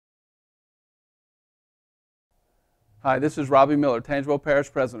Hi, this is Robby Miller, Tangipahoa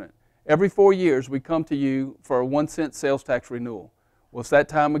Parish President. Every 4 years we come to you for a 1-cent sales tax renewal. Well, it's that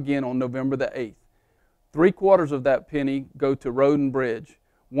time again on November the 8th. 3/4 of that penny go to road and bridge,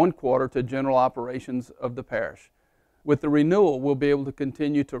 1/4 to general operations of the parish. With the renewal, we'll be able to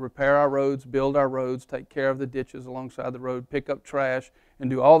continue to repair our roads, build our roads, take care of the ditches alongside the road, pick up trash, and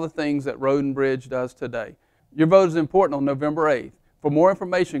do all the things that Road and Bridge does today. Your vote is important on November 8th. For more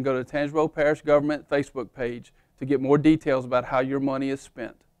information, go to the Tangipahoa Parish Government Facebook page to get more details about how your money is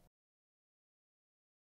spent.